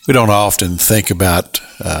We don't often think about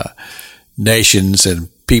nations and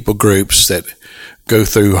people groups that go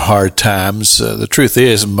through hard times. The truth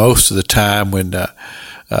is, most of the time when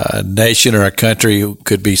a nation or a country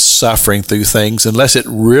could be suffering through things, unless it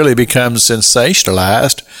really becomes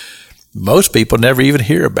sensationalized, most people never even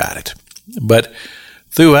hear about it. But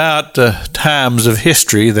throughout times of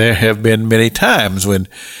history, there have been many times when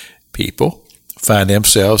people find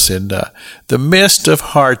themselves in the midst of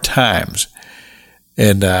hard times.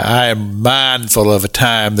 And I am mindful of a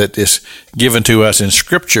time that is given to us in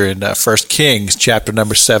Scripture in 1 Kings chapter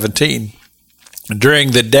number 17.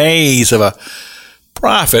 During the days of a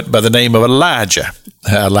prophet by the name of Elijah.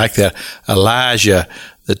 I like that. Elijah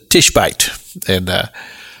the Tishbite. And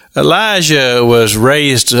Elijah was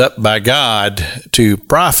raised up by God to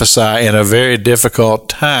prophesy in a very difficult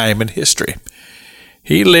time in history.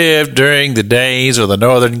 He lived during the days of the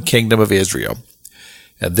northern kingdom of Israel.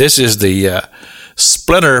 And this is the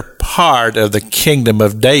splinter part of the kingdom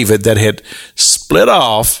of David that had split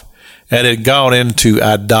off and had gone into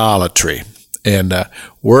idolatry and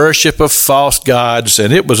worship of false gods.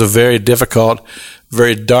 And it was a very difficult,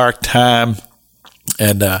 very dark time.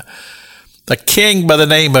 And a king by the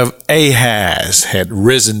name of Ahaz had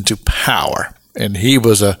risen to power. And he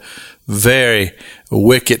was a very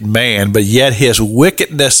wicked man, but yet his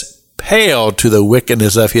wickedness paled to the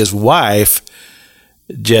wickedness of his wife,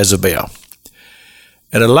 Jezebel.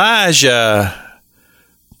 And Elijah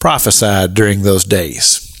prophesied during those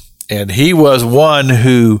days. And he was one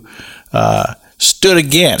who stood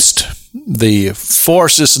against the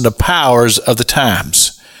forces and the powers of the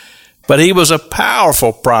times. But he was a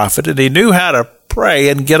powerful prophet, and he knew how to pray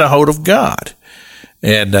and get a hold of God.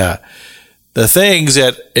 And the things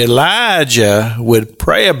that Elijah would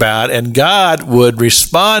pray about and God would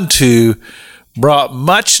respond to brought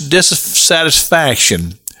much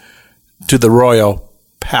dissatisfaction to the royal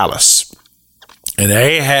palace. And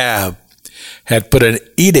Ahab had put an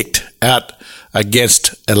edict out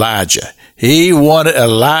against Elijah. He wanted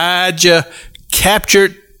Elijah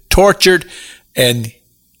captured, tortured, and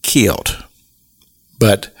killed.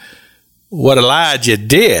 But what Elijah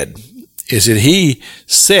did is that he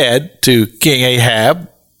said to King Ahab,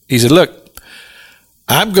 he said, look,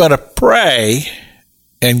 I'm going to pray,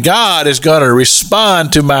 and God is going to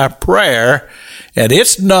respond to my prayer, and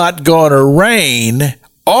it's not going to rain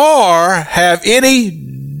or have any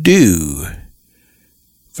dew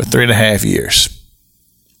for 3.5 years.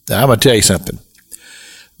 Now, I'm going to tell you something.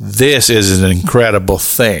 This is an incredible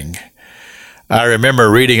thing. I remember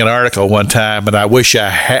reading an article one time, and I wish I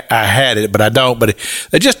had it, but I don't. But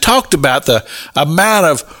they just talked about the amount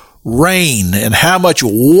of rain and how much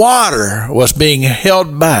water was being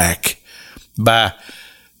held back by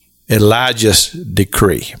Elijah's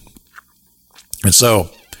decree. And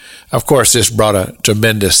so, of course, this brought a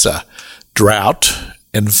tremendous drought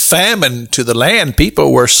and famine to the land.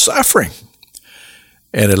 People were suffering.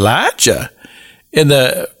 And Elijah, in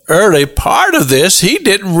the early part of this, he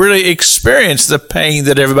didn't really experience the pain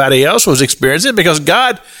that everybody else was experiencing because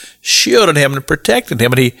God shielded him and protected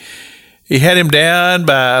him. And he had him down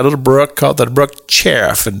by a little brook called the Brook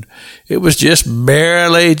Cherith, and it was just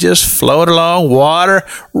merrily just flowing along water.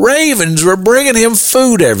 Ravens were bringing him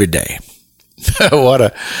food every day. What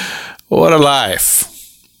a life.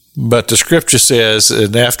 But the scripture says,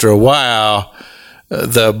 and after a while,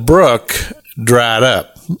 the brook dried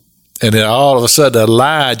up. And then all of a sudden,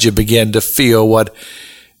 Elijah began to feel what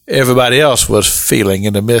everybody else was feeling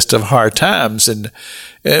in the midst of hard times. And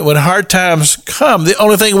when hard times come, the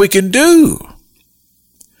only thing we can do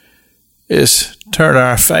is turn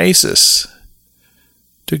our faces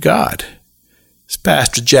to God. It's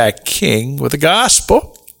Pastor Jack King with the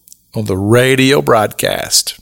gospel on the radio broadcast.